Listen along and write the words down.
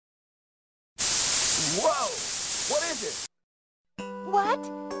Whoa! What is it? What?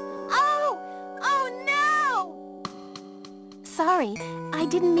 Oh! Oh no! Sorry, I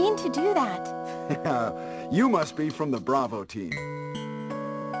didn't mean to do that. You must be from the Bravo team.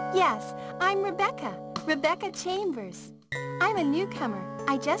 Yes, I'm Rebecca. Rebecca Chambers. I'm a newcomer.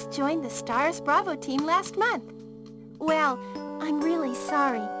 I just joined the STARS Bravo team last month. Well, I'm really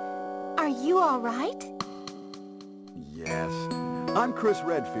sorry. Are you all right? Yes. I'm Chris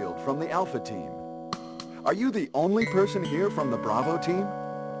Redfield from the Alpha team. Are you the only person here from the Bravo team?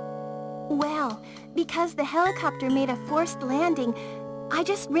 Well, because the helicopter made a forced landing, I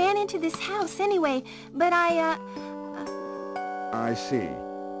just ran into this house anyway, but I see.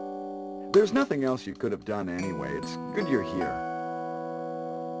 There's nothing else you could have done anyway. It's good you're here.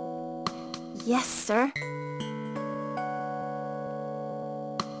 Yes, sir.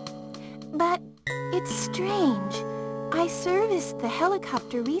 But it's strange. I serviced the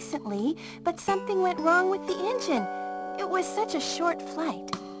helicopter recently, but something went wrong with the engine. It was such a short flight.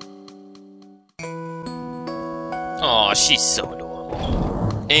 Aw, she's so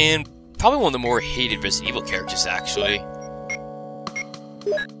adorable. And probably one of the more hated Resident Evil characters, actually.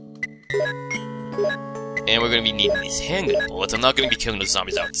 And we're gonna be needing these handgun bullets. I'm not gonna be killing the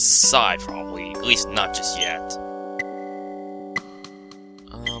zombies outside, probably. At least not just yet.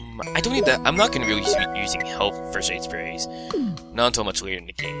 I don't need that. I'm not gonna really be using health first aid sprays. Not until much later in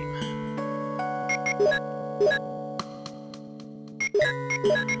the game.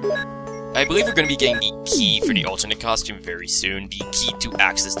 I believe we're gonna be getting the key for the alternate costume very soon. The key to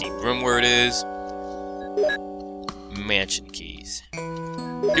access the room where it is. Mansion keys.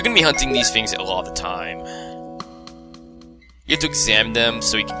 You're gonna be hunting these things a lot of the time. You have to examine them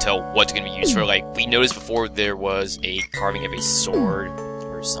so you can tell what's gonna be used for. Like, we noticed before there was a carving of a sword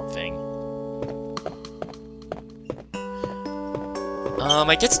or something.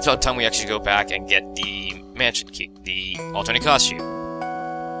 I guess it's about time we actually go back and get the mansion key, the alternate costume.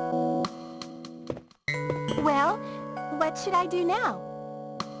 Well, what should I do now?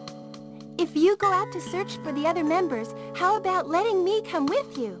 If you go out to search for the other members, how about letting me come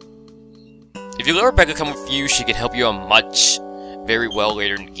with you? If you let Rebecca come with you, she can help you out very well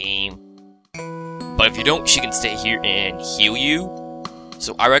later in the game. But if you don't, she can stay here and heal you.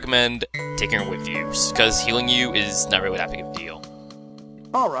 So I recommend taking her with you, because healing you is not really that big of a deal.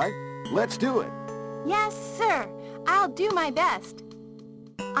 All right, let's do it. Yes, sir. I'll do my best.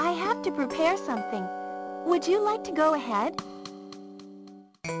 I have to prepare something. Would you like to go ahead?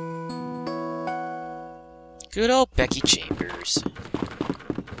 Good old Becky Chambers.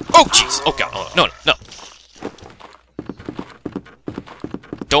 Oh, jeez! Oh, God. Oh, no, no, no.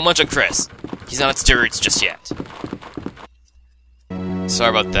 Don't munch on Chris. He's not on steroids just yet. Sorry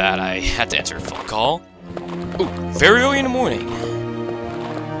about that. I had to answer a phone call. Ooh, very early in the morning.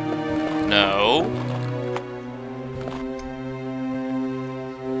 No.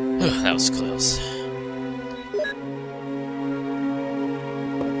 That was close.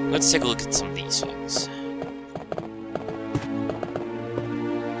 Let's take a look at some of these things.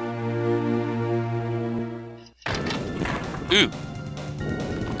 Ooh.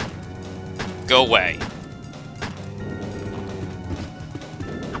 Go away.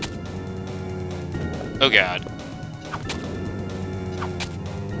 Oh god.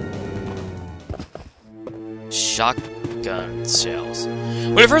 Shotgun shells.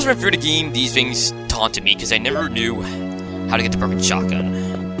 When I first went through the game, these things taunted me because I never knew how to get the perfect shotgun.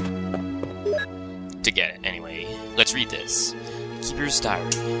 To get it, anyway. Let's read this. Keeper's Diary.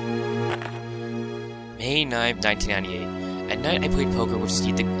 May 9th, 1998. At night, I played poker with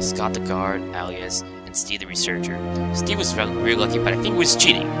Scott the Guard, alias, and Steve the Researcher. Steve was really lucky, but I think he was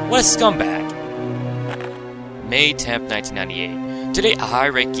cheating. What a scumbag! May 10th, 1998. Today, a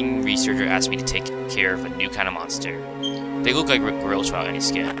high-ranking researcher asked me to take care of a new kind of monster. They look like gorillas without any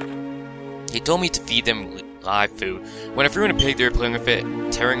skin. He told me to feed them live food. When I threw in a pig, they were playing with it,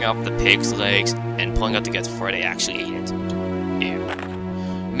 tearing off the pig's legs and pulling out the guts before they actually ate it. Ew.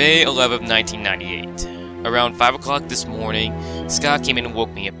 May 11th, 1998. Around 5 o'clock this morning, Scott came in and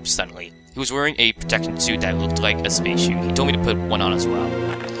woke me up suddenly. He was wearing a protection suit that looked like a spacesuit. He told me to put one on as well.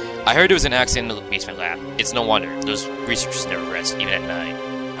 I heard there was an accident in the basement lab. It's no wonder. Those researchers never rest, even at night.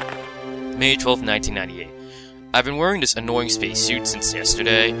 May 12th, 1998. I've been wearing this annoying spacesuit since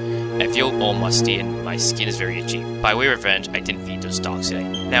yesterday. I feel all musty and my skin is very itchy. By way of revenge, I didn't feed those dogs today.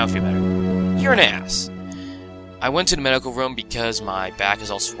 Now I feel better. You're an ass. I went to the medical room because my back is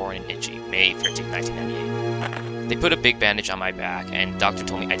all swollen and itchy. May 13th, 1998. They put a big bandage on my back, and the doctor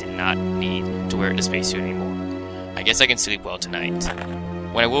told me I did not need to wear the spacesuit anymore. I guess I can sleep well tonight.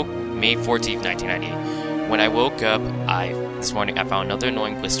 When I woke, May 14th, 1998. When I woke up, I This morning, I found another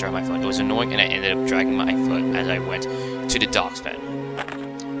annoying blister on my foot. It was annoying, and I ended up dragging my foot as I went to the dog's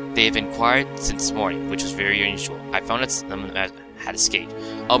pen. They have been quiet since this morning, which was very unusual. I found that some of them had escaped.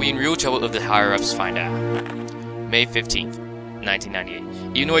 I'll be in real trouble if the higher-ups find out. May 15th,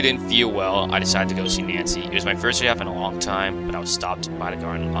 1998. Even though I didn't feel well, I decided to go see Nancy. It was my first day off in a long time, but I was stopped by the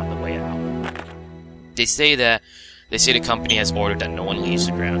garden on the way out. They say the company has ordered that no one leaves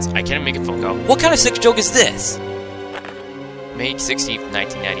the grounds. I can't make a phone call. What kind of sick joke is this? May 16th,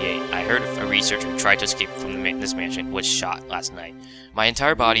 1998. I heard a researcher who tried to escape from this mansion was shot last night. My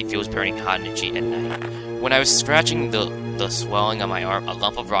entire body feels burning hot and itchy at night. When I was scratching the swelling on my arm, a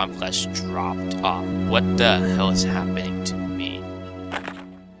lump of rotten flesh dropped off. What the hell is happening to me?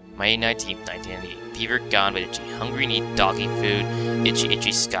 May 19th, 1998. Fever gone but itchy. Hungry and eat doggy food.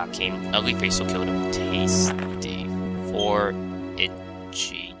 Itchy Scott came. Ugly face will kill him. Tasty. For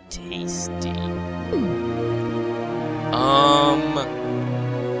itchy. Tasty.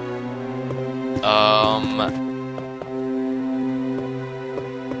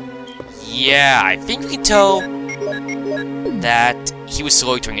 Yeah, I think we can tell that he was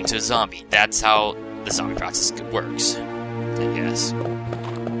slowly turning into a zombie. That's how the zombie process works, I guess.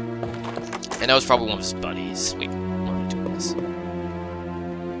 And that was probably one of his buddies. Wait, why am I doing this?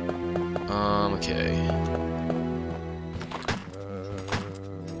 Okay.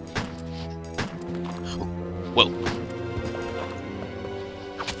 Whoa.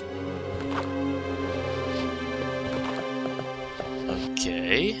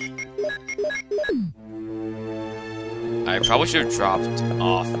 Okay. I probably should have dropped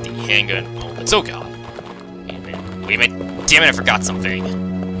off the handgun bullets. Oh god. Wait a minute. Damn it, I forgot something.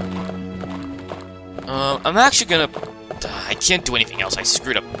 I'm actually gonna... I can't do anything else. I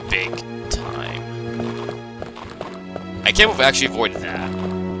screwed up big time. I can't actually avoid that.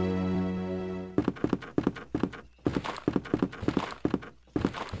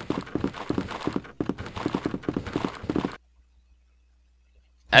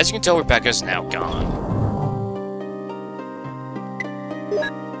 As you can tell, Rebecca's now gone.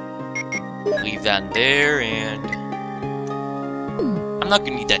 Leave that in there, and... I'm not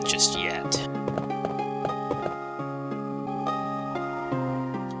gonna need that just yet.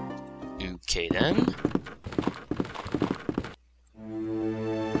 Okay, then.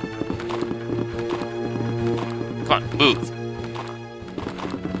 Come on, move.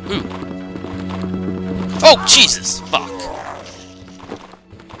 Ooh. Oh, Jesus! Fuck.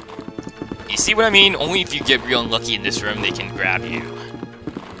 You see what I mean? Only if you get real unlucky in this room, they can grab you.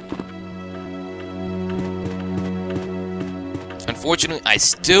 Unfortunately, I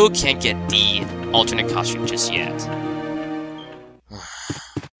still can't get the alternate costume just yet.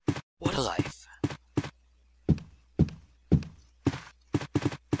 What a life.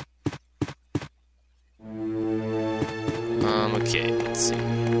 Okay, let's see.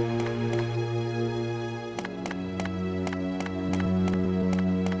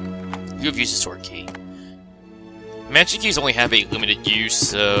 You have used the sword key. Mansion keys only have a limited use,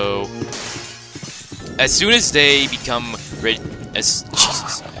 so... As soon as they become ready... As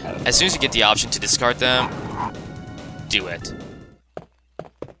soon as you get the option to discard them, do it.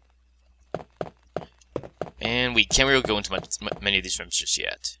 And we can't really go into many of these rooms just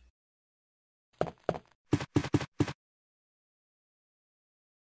yet.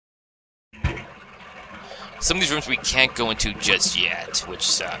 Some of these rooms we can't go into just yet, which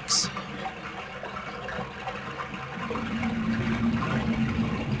sucks.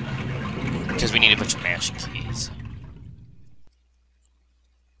 Because we need a bunch of mansion keys.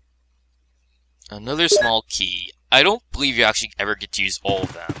 Another small key. I don't believe you actually ever get to use all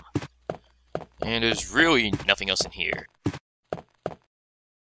of them. And there's really nothing else in here.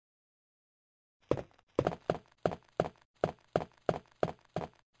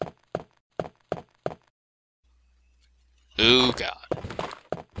 Oh god.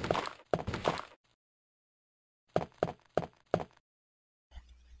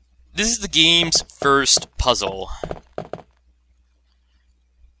 This is the game's first puzzle.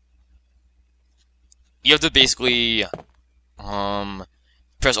 You have to basically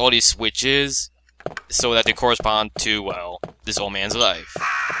press all these switches so that they correspond to, well, this old man's life.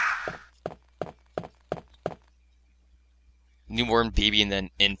 Newborn baby and then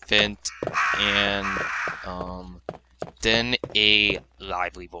infant and then a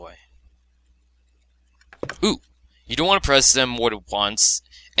lively boy. Ooh, you don't want to press them more than once,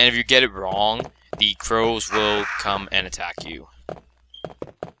 and if you get it wrong, the crows will come and attack you.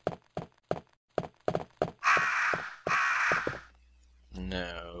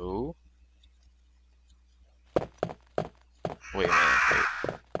 No. Wait a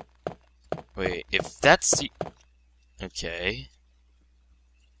minute, wait, if that's the... Okay.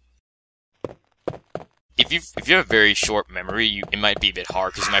 If you have a very short memory, it might be a bit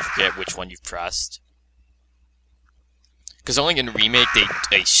hard because you might forget which one you've pressed. Because only in the remake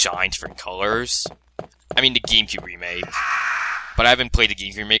they shine different colors. I mean the GameCube remake. But I haven't played the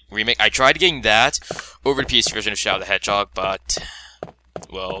GameCube remake. I tried getting that over the PC version of Shadow the Hedgehog, but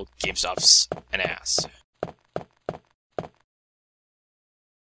well, GameStop's an ass.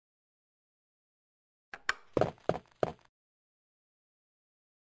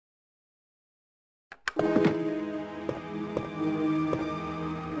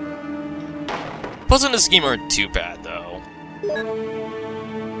 Puzzles in this game aren't too bad, though.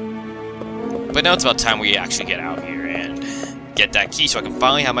 But now it's about time we actually get out here and get that key so I can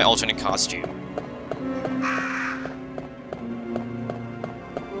finally have my alternate costume.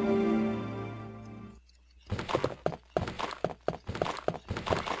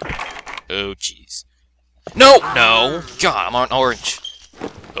 Oh, jeez. No! No! God, I'm on orange.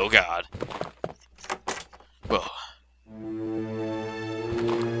 Oh, God. Whoa.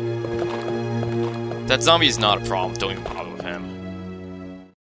 That zombie is not a problem, don't even bother with him.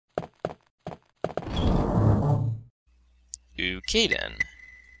 Okay then.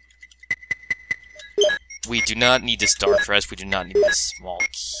 We do not need this dark crest, we do not need this small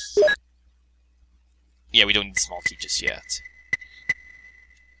key. Yeah, we don't need the small key just yet.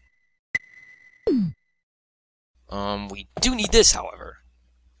 We do need this, however.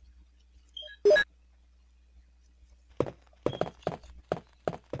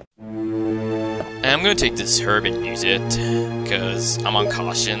 And I'm gonna take this herb and use it, because I'm on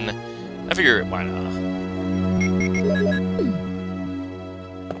caution. I figure, why not?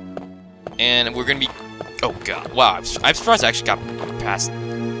 And we're gonna be... Oh god, wow, I'm surprised I actually got past...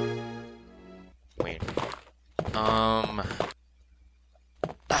 Wait.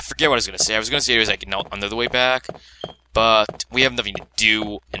 I forget what I was gonna say. I was gonna say it was like another way back, but we have nothing to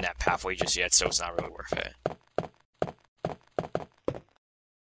do in that pathway just yet, so it's not really worth it.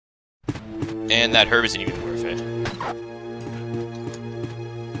 And that herb isn't even worth it.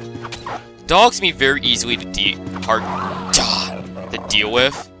 Dogs can be very easily to deal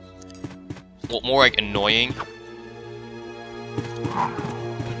with. Well, more like annoying.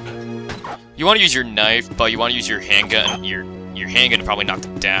 You want to use your knife, but you want to use your handgun. Your handgun to probably knock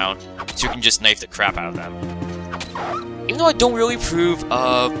them down, so you can just knife the crap out of them. Even though I don't really approve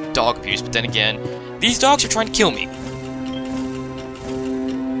of dog abuse, but then again, these dogs are trying to kill me.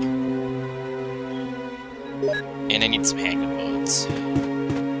 And I need some handgun bullets.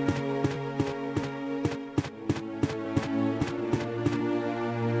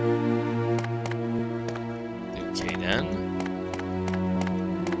 Okay then.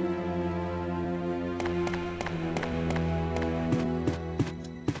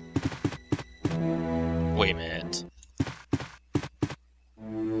 Wait a minute.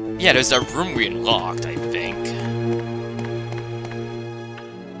 Yeah, there's that room we unlocked, I think.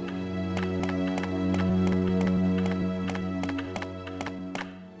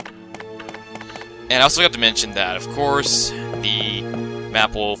 And I also got to mention that, of course, the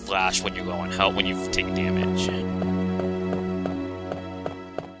map will flash when you go on health when you've taken damage.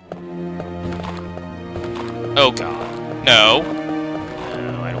 Oh god. No.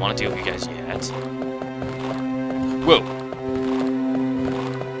 No, I don't want to deal with you guys yet. Whoa.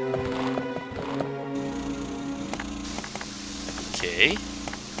 Okay.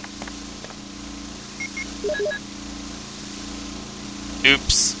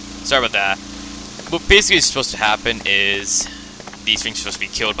 Oops. Sorry about that. What basically is supposed to happen is these things are supposed to be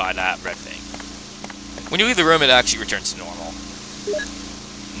killed by that red thing. When you leave the room, it actually returns to normal.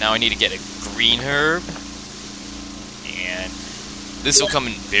 Now I need to get a green herb. And this will come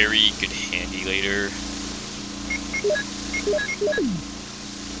in very good handy later.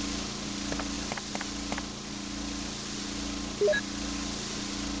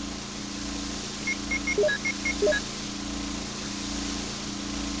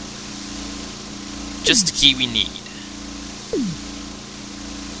 Just the key we need.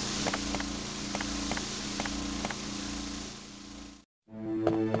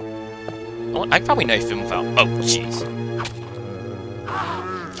 Oh, I probably knifed him without... Oh, jeez.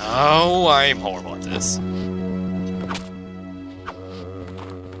 Oh, I'm horrible at this.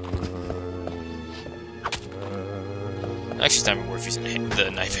 Actually, it's not even worth using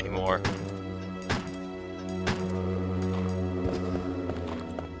the knife anymore.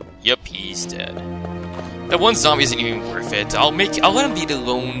 Yep, he's dead. That one zombie isn't even worth it. I'll let him be the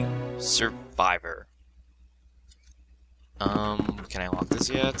lone survivor. Can I lock this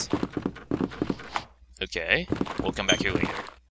yet? Okay, we'll come back here later.